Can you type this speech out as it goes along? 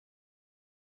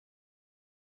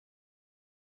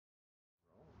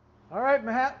All right,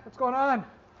 Matt, what's going on?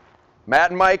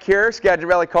 Matt and Mike here, Skagit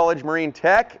Valley College Marine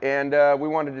Tech, and we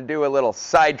wanted to do a little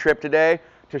side trip today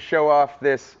to show off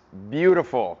this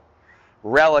beautiful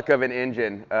relic of an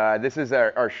engine. This is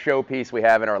our showpiece we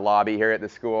have in our lobby here at the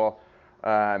school.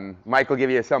 Mike will give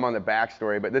you some on the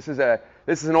backstory, but this is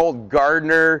an old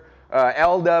Gardner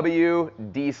LW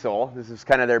diesel. This is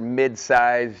kind of their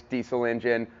mid-sized diesel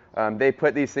engine. They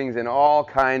put these things in all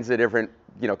kinds of different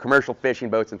commercial fishing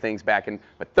boats and things back in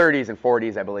the 30s and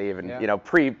 40s, I believe, and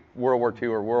pre-World War II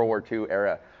or World War II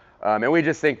era. And we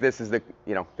just think this is the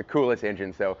coolest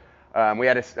engine. So we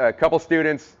had a couple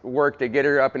students work to get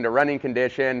her up into running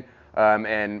condition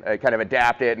and kind of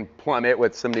adapt it and plumb it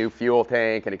with some new fuel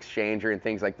tank and exchanger and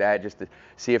things like that, just to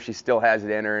see if she still has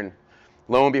it in her. And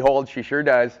lo and behold, she sure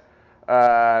does.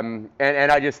 And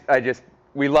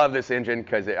we love this engine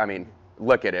because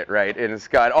look at it, right? And it's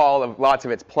got lots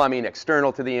of its plumbing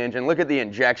external to the engine. Look at the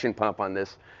injection pump on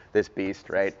this beast,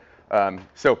 right?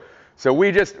 So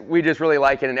we just really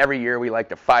like it, and every year we like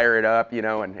to fire it up,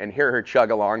 and hear her chug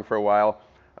along for a while.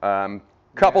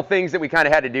 Couple things that we kind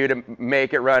of had to do to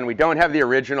make it run. We don't have the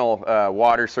original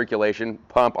water circulation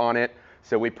pump on it,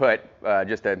 so we put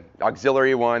just an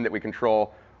auxiliary one that we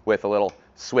control with a little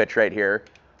switch right here.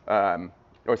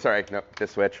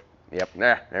 This switch. Yep,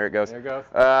 there it goes. There it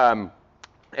goes.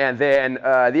 And then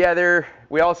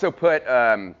we also put,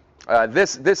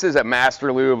 this is a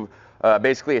master lube.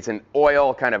 Basically, it's an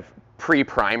oil kind of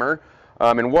pre-primer.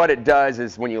 And what it does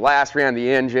is when you last ran the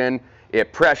engine,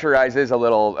 it pressurizes a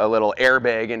little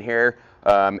airbag in here,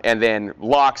 and then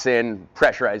locks in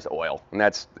pressurized oil. And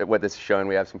that's what this is showing.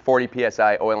 We have some 40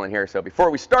 PSI oil in here. So before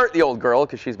we start the old girl,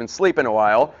 because she's been sleeping a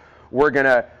while, we're going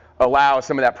to allow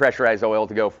some of that pressurized oil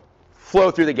to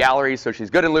flow through the gallery so she's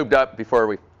good and lubed up before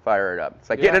we fire it up. It's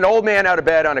like getting an old man out of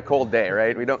bed on a cold day,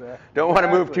 right? We don't want to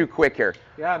move too quick here.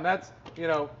 Yeah, and that's,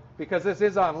 because this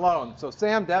is on loan. So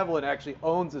Sam Devlin actually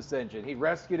owns this engine. He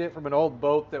rescued it from an old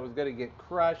boat that was going to get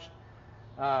crushed.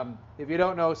 If you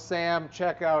don't know Sam,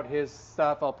 check out his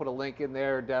stuff. I'll put a link in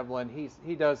there, Devlin.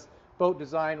 He does boat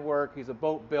design work. He's a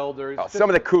boat builder. Some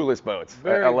of the coolest boats.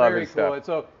 Very, I love very his cool.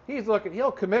 stuff. And so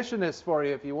he'll commission this for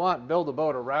you if you want, build a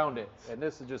boat around it. And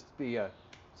this would just be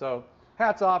so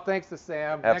hats off, thanks to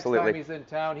Sam. Absolutely. Next time he's in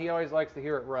town, he always likes to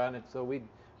hear it run, and so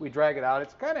we drag it out.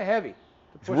 It's kind of heavy.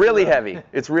 It's really heavy.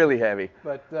 It's really heavy.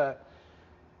 But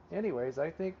anyways, I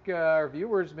think our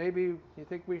viewers, maybe you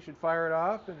think we should fire it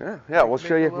off. And yeah, we'll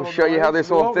show you how this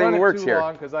whole thing works here.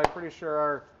 Because I'm pretty sure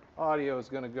our audio is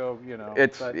going to go,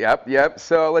 Yep.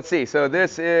 So let's see. So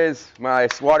this is my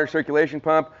water circulation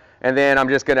pump. And then I'm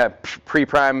just going to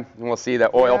pre-prime, and we'll see the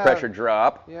oil pressure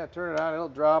drop. Yeah, turn it on. It'll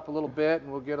drop a little bit,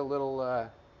 and we'll get a little,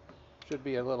 should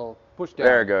be a little push down.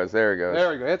 There it goes. There we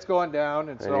go. It's going down.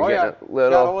 And so, got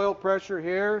oil pressure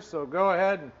here, so go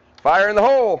ahead and fire in the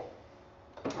hole.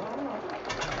 Oh,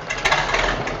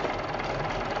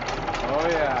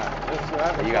 yeah.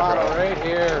 That's the bottle right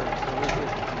here.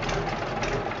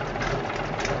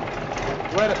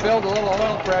 So way to build a little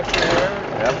oil pressure here.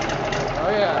 Yep. Oh,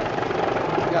 yeah.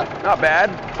 Yeah. Not bad,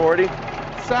 40.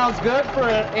 Sounds good for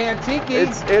an antique.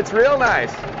 It's real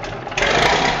nice.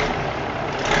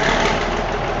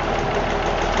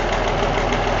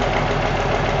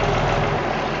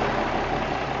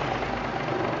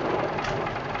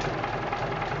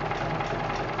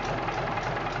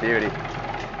 Beauty.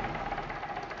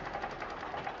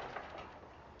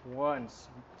 One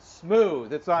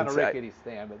smooth. It's on a rickety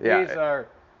stand, but these are,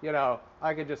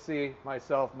 I could just see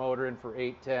myself motoring for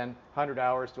 8, 10, 100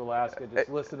 hours to Alaska. Just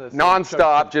listen to this.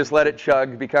 Non-stop, just let it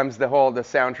chug, becomes the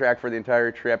soundtrack for the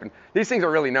entire trip. And these things are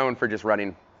really known for just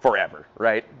running forever,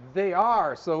 right? They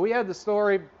are. So we had the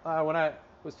story when I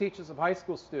was teaching some high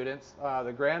school students,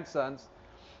 the grandsons,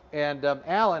 and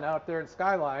Alan out there in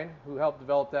Skyline, who helped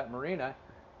develop that marina,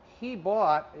 he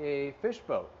bought a fish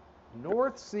boat.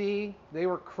 North Sea, they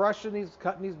were cutting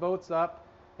these boats up,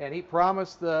 and he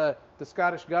promised the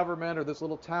Scottish government or this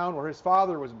little town where his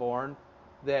father was born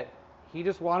that he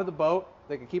just wanted the boat,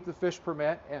 they could keep the fish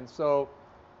permit, and so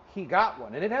he got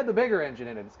one. And it had the bigger engine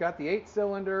in it. It's got the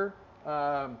 8-cylinder,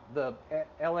 the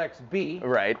LXB.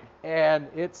 Right. And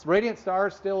it's Radiant Star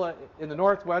still in the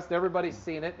Northwest. Everybody's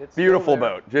seen it. It's beautiful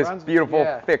boat. Just beautiful,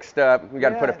 fixed up. We got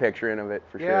to put a picture in of it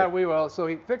for sure. Yeah, we will. So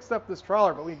he fixed up this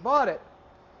trawler, but we bought it.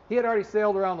 He had already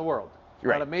sailed around the world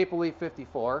on a Maple Leaf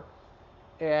 54.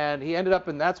 And he ended up,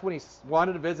 and that's when he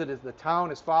wanted to visit the town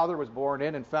his father was born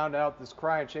in, and found out this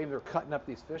crying shame they were cutting up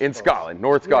these fish boats. In Scotland,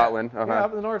 North Scotland. Yeah,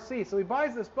 up in the North Sea. So he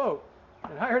buys this boat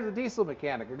and hires a diesel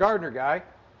mechanic, a Gardner guy,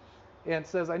 and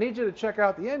says, I need you to check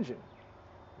out the engine.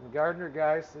 And the Gardner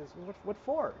guy says, what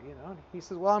for? He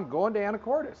says, well, I'm going to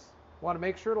Anacortes. Want to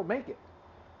make sure it'll make it.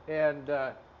 And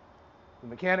the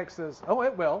mechanic says, oh,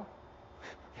 it will.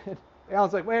 And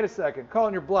Alan's like, wait a second,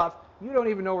 calling your bluff. You don't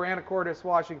even know where Anacortes,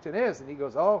 Washington is. And he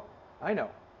goes, oh, I know.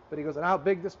 But he goes, and how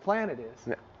big this planet is.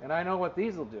 Yeah. And I know what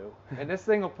these will do. And this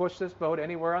thing will push this boat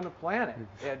anywhere on the planet.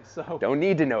 And so Don't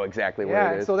need to know exactly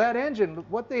where it is. so that engine,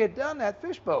 what they had done, that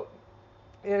fish boat,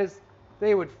 is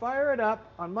they would fire it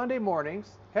up on Monday mornings,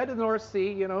 head to the North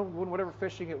Sea, you know, whatever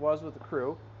fishing it was with the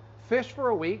crew, fish for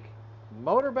a week,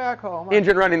 motor back home.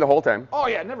 Engine running the whole time. Oh,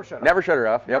 yeah, never shut it off. Never shut her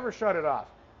off. Yep. Never shut it off.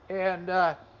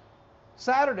 And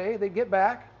Saturday, they'd get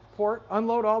back, port,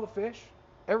 unload all the fish,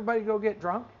 everybody go get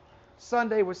drunk.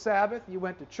 Sunday was Sabbath. You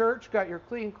went to church, got your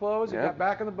clean clothes, you Yep. got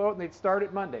back on the boat, and they'd start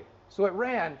it Monday. So it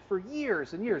ran for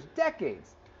years and years,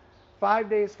 decades. 5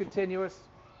 days continuous.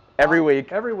 Every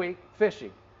week. Every week,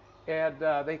 fishing. And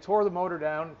they tore the motor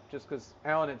down just because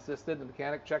Alan insisted. The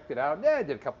mechanic checked it out. Yeah, it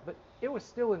did a couple, but it was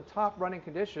still in top running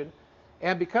condition.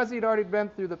 And because he'd already been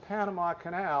through the Panama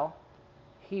Canal,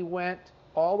 he went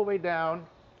all the way down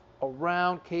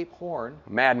around Cape Horn,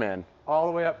 Madman. all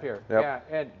the way up here. Yep. Yeah,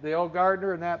 and the old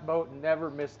Gardner and that boat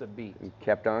never missed a beat. And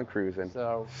kept on cruising.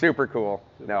 So Super cool.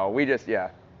 No, we just,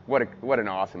 yeah. What an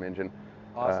awesome engine.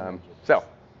 awesome. engine. So,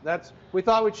 We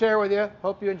thought we'd share with you.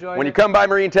 Hope you enjoyed when it. you come by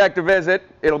Marine Tech to visit,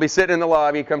 it'll be sitting in the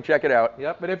lobby. Come check it out.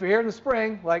 Yep, but if you're here in the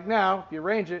spring, like now, if you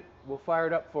arrange it, we'll fire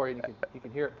it up for you and you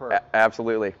can hear it purr.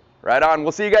 Absolutely. Right on.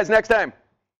 We'll see you guys next time.